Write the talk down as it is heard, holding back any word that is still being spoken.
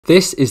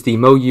This is the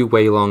MoYu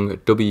WeiLong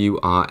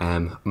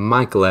WRM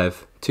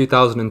MagLev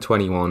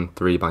 2021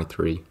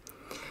 3x3.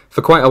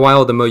 For quite a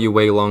while, the MoYu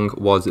WeiLong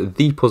was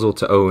the puzzle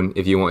to own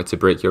if you wanted to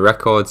break your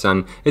records,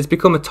 and it's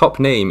become a top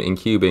name in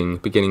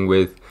cubing, beginning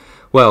with,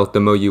 well, the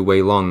MoYu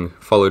WeiLong,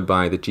 followed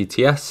by the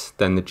GTS,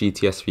 then the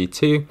GTS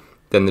V2,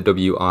 then the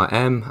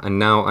WRM, and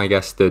now I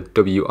guess the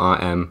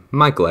WRM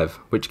MagLev,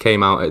 which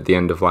came out at the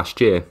end of last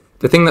year.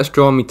 The thing that's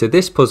drawn me to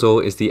this puzzle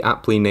is the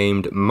aptly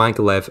named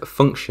MagLev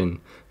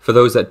function. For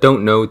those that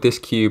don't know, this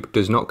cube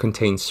does not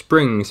contain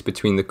springs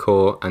between the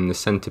core and the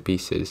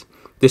centerpieces.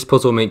 This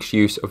puzzle makes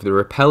use of the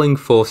repelling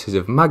forces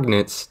of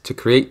magnets to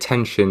create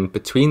tension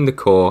between the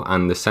core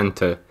and the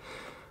center.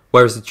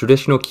 Whereas the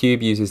traditional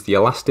cube uses the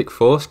elastic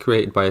force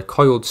created by a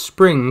coiled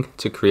spring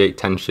to create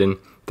tension,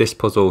 this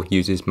puzzle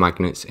uses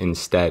magnets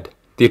instead.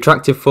 The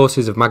attractive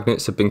forces of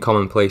magnets have been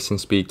commonplace in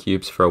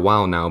Speedcubes for a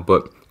while now,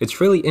 but it's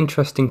really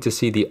interesting to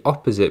see the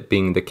opposite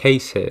being the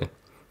case here.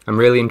 I'm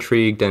really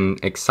intrigued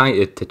and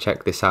excited to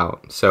check this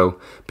out.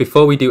 So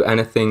before we do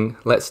anything,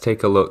 let's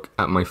take a look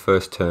at my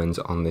first turns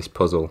on this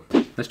puzzle.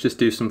 Let's just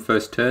do some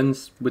first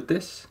turns with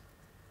this.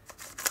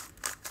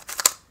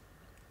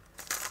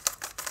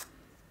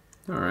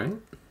 Alright.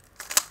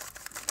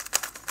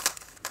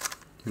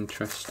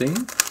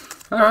 Interesting.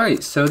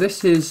 Alright, so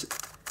this is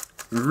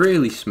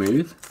really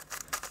smooth.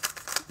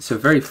 It's a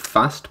very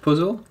fast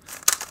puzzle.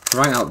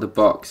 Right out the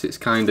box, it's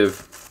kind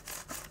of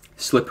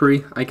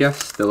slippery, I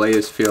guess. The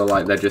layers feel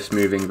like they're just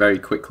moving very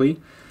quickly.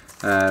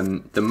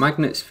 The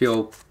magnets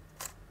feel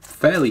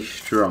fairly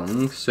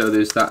strong, so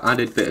there's that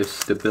added bit of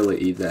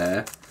stability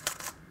there.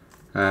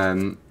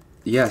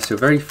 Yeah, so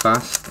very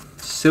fast,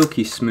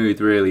 silky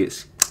smooth really.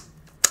 It's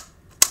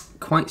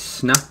quite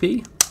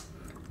snappy.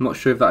 I'm not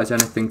sure if that has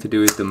anything to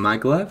do with the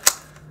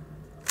MagLev,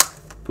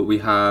 but we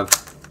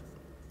have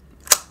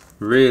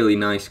really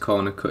nice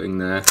corner cutting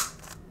there.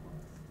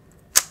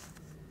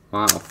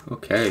 Wow,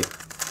 okay.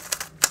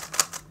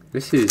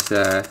 This is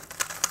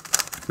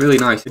really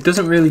nice. It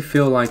doesn't really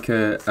feel like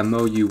a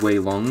MoYu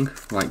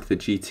WeiLong like the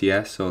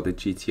GTS or the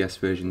GTS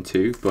version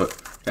 2, but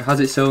it has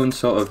its own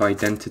sort of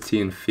identity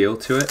and feel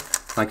to it.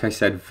 Like I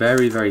said,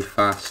 very, very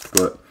fast,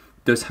 but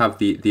does have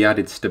the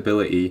added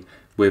stability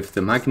with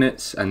the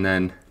magnets. And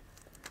then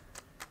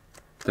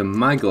the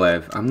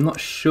MagLev, I'm not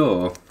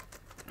sure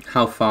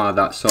how far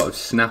that sort of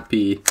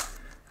snappy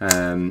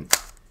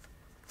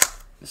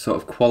sort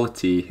of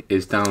quality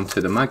is down to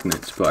the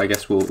magnets, but I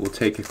guess we'll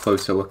take a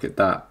closer look at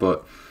that.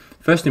 But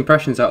first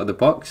impressions out of the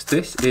box,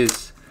 this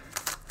is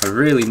a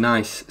really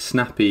nice,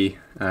 snappy,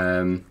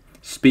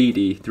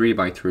 speedy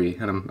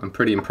 3x3, and I'm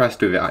pretty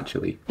impressed with it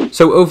actually.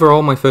 So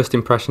overall, my first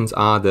impressions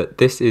are that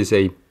this is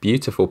a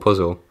beautiful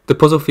puzzle. The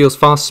puzzle feels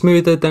far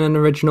smoother than an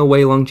original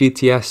WeiLong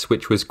GTS,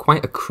 which was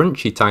quite a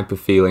crunchy type of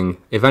feeling,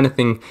 if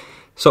anything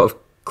sort of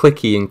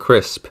clicky and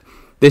crisp.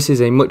 This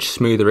is a much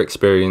smoother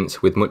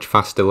experience with much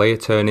faster layer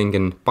turning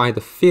and, by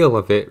the feel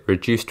of it,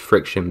 reduced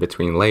friction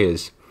between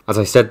layers. As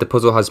I said, the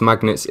puzzle has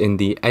magnets in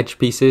the edge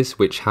pieces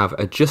which have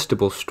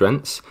adjustable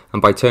strengths,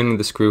 and by turning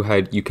the screw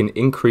head you can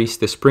increase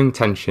the spring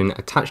tension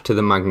attached to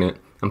the magnet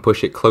and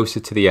push it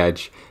closer to the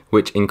edge,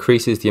 which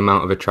increases the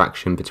amount of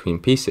attraction between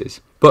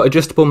pieces. But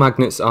adjustable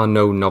magnets are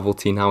no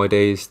novelty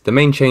nowadays. The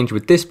main change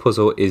with this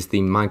puzzle is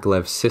the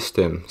MagLev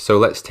system, so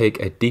let's take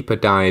a deeper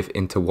dive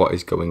into what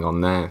is going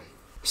on there.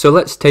 So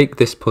let's take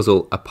this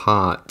puzzle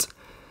apart.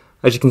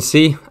 As you can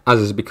see, as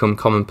has become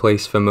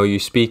commonplace for MoYu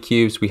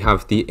Speedcubes, we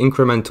have the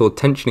incremental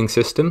tensioning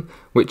system,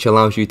 which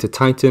allows you to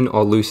tighten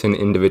or loosen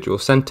individual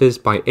centers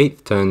by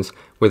 1/8 turns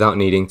without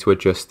needing to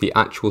adjust the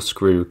actual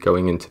screw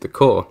going into the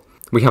core.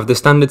 We have the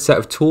standard set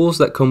of tools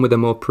that come with a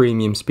more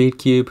premium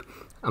Speedcube.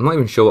 I'm not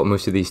even sure what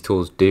most of these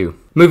tools do.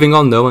 Moving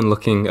on though, and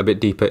looking a bit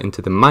deeper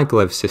into the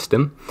MagLev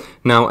system,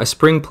 now a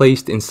spring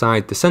placed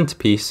inside the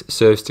centerpiece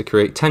serves to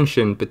create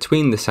tension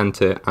between the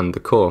center and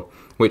the core,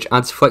 which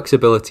adds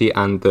flexibility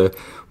and the,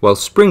 well,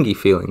 springy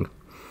feeling.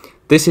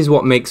 This is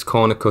what makes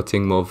corner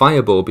cutting more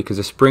viable, because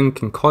a spring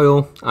can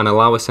coil and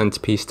allow a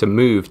centerpiece to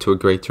move to a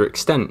greater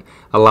extent,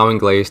 allowing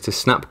layers to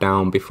snap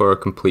down before a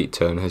complete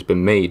turn has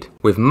been made.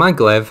 With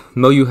MagLev,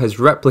 MoYu has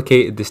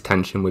replicated this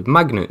tension with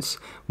magnets,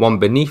 one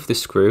beneath the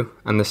screw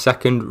and the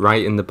second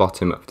right in the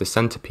bottom of the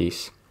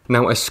centerpiece.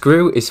 Now a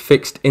screw is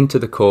fixed into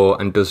the core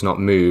and does not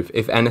move.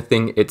 If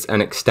anything, it's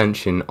an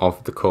extension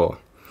of the core.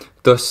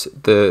 Thus,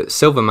 the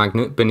silver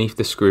magnet beneath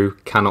the screw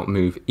cannot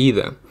move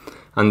either,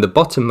 and the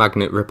bottom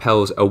magnet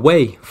repels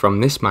away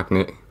from this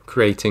magnet,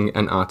 creating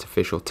an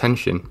artificial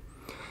tension.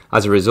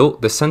 As a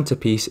result, the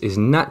centerpiece is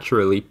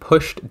naturally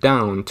pushed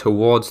down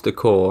towards the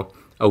core,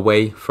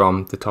 away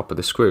from the top of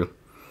the screw.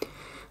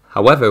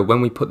 However,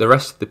 when we put the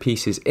rest of the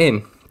pieces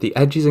in, the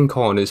edges and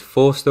corners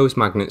force those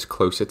magnets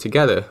closer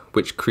together,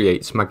 which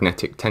creates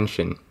magnetic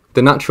tension.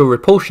 The natural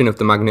repulsion of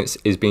the magnets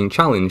is being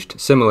challenged,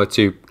 similar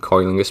to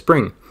coiling a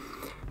spring.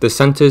 The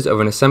centers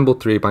of an assembled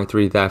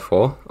 3x3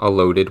 therefore are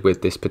loaded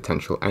with this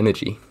potential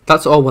energy.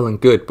 That's all well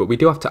and good, but we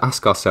do have to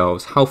ask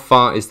ourselves, how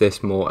far is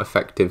this more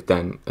effective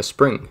than a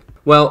spring?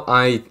 Well,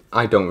 I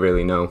don't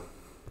really know.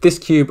 This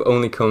cube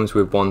only comes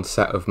with one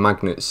set of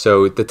magnets,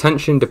 so the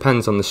tension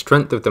depends on the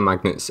strength of the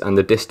magnets and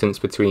the distance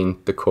between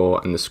the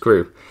core and the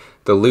screw.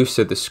 The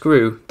looser the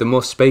screw, the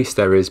more space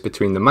there is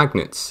between the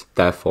magnets,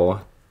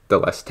 therefore the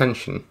less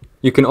tension.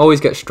 You can always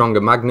get stronger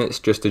magnets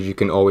just as you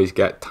can always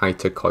get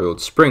tighter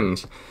coiled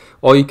springs,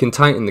 or you can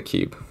tighten the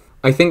cube.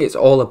 I think it's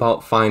all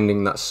about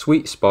finding that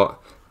sweet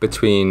spot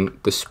between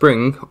the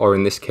spring, or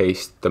in this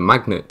case the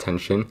magnet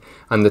tension,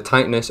 and the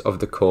tightness of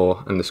the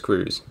core and the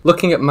screws.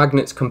 Looking at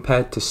magnets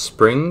compared to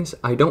springs,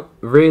 I don't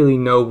really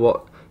know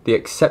what the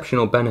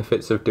exceptional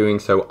benefits of doing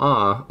so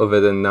are,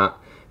 other than that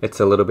it's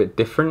a little bit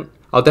different.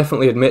 I'll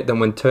definitely admit that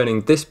when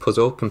turning this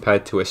puzzle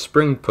compared to a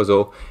spring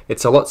puzzle,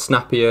 it's a lot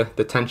snappier,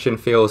 the tension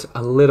feels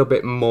a little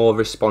bit more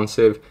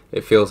responsive,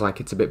 it feels like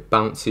it's a bit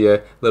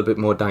bouncier, a little bit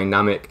more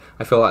dynamic.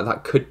 I feel like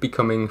that could be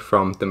coming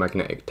from the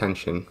magnetic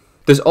tension.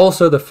 There's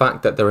also the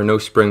fact that there are no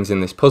springs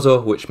in this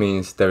puzzle, which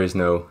means there is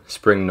no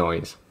spring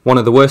noise. One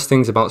of the worst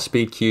things about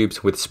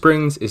Speedcubes with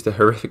springs is the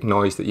horrific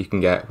noise that you can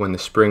get when the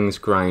springs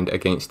grind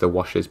against the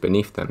washers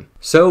beneath them.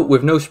 So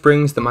with no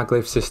springs, the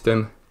MagLev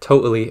system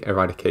totally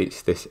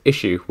eradicates this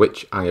issue,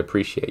 which I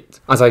appreciate.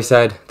 As I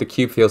said, the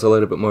cube feels a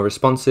little bit more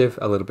responsive,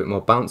 a little bit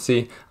more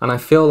bouncy, and I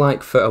feel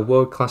like for a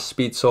world-class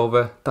speed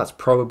solver, that's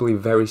probably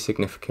very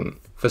significant.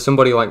 For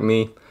somebody like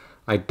me,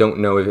 I don't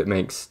know if it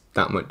makes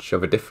that much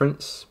of a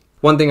difference.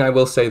 One thing I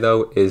will say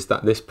though is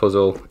that this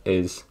puzzle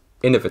is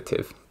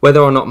innovative. Whether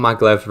or not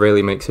MagLev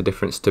really makes a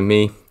difference to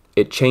me,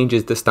 it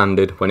changes the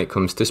standard when it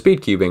comes to speed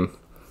cubing.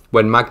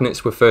 When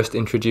magnets were first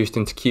introduced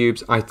into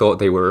cubes, I thought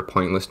they were a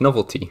pointless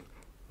novelty.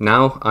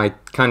 Now I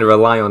kind of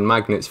rely on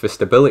magnets for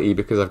stability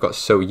because I've got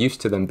so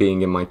used to them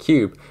being in my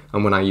cube,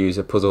 and when I use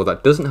a puzzle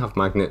that doesn't have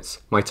magnets,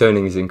 my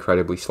turning is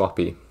incredibly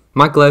sloppy.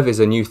 MagLev is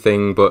a new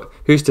thing, but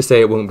who's to say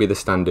it won't be the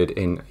standard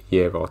in a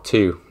year or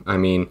two? I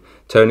mean,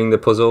 turning the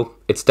puzzle,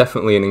 it's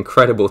definitely an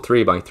incredible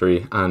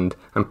 3x3, and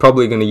I'm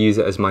probably going to use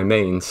it as my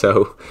main,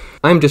 so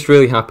I'm just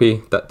really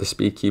happy that the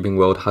speed cubing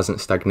world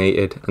hasn't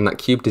stagnated, and that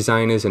cube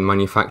designers and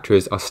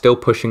manufacturers are still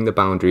pushing the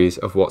boundaries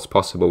of what's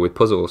possible with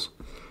puzzles.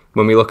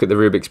 When we look at the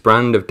Rubik's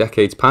brand of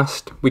decades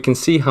past, we can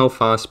see how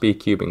far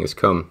speed cubing has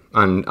come,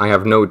 and I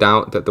have no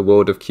doubt that the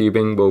world of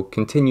cubing will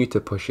continue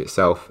to push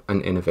itself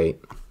and innovate.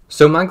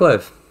 So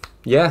MagLev,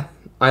 yeah,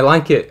 I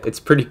like it,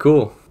 it's pretty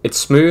cool. It's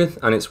smooth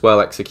and it's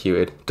well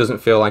executed. It doesn't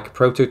feel like a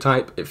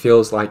prototype, it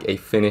feels like a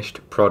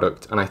finished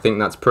product, and I think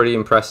that's pretty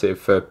impressive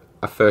for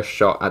a first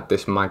shot at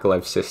this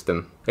MagLev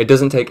system. It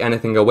doesn't take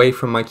anything away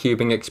from my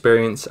cubing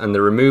experience, and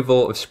the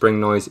removal of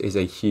spring noise is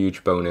a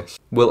huge bonus.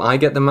 Will I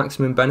get the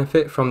maximum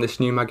benefit from this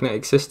new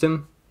magnetic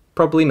system?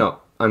 Probably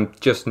not, I'm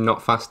just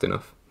not fast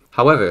enough.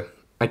 However,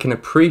 I can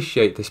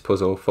appreciate this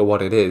puzzle for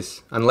what it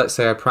is, and let's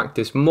say I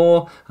practice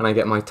more and I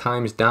get my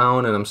times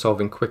down and I'm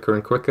solving quicker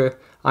and quicker,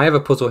 I have a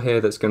puzzle here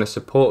that's going to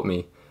support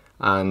me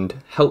and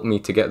help me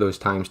to get those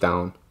times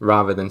down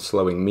rather than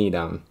slowing me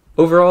down.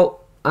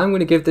 Overall, I'm going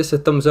to give this a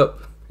thumbs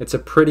up. It's a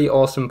pretty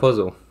awesome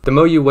puzzle. The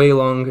MoYu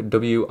WeiLong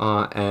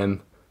WRM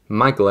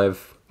MagLev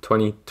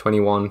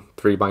 2021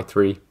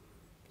 3x3.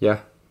 Yeah,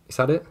 is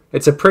that it?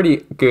 It's a pretty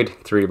good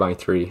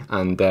 3x3,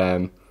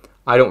 and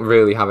I don't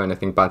really have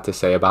anything bad to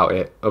say about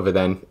it other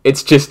than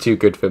it's just too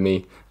good for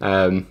me.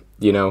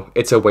 You know,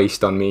 it's a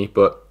waste on me,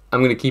 but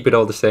I'm going to keep it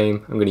all the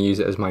same. I'm going to use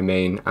it as my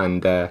main,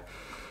 and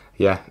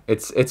yeah,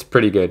 it's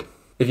pretty good.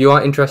 If you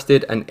are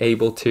interested and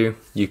able to,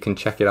 you can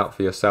check it out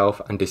for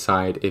yourself and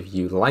decide if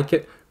you like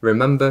it.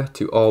 Remember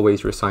to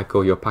always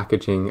recycle your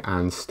packaging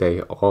and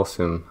stay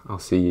awesome. I'll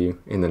see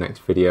you in the next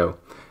video.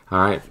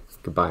 Alright,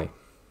 goodbye.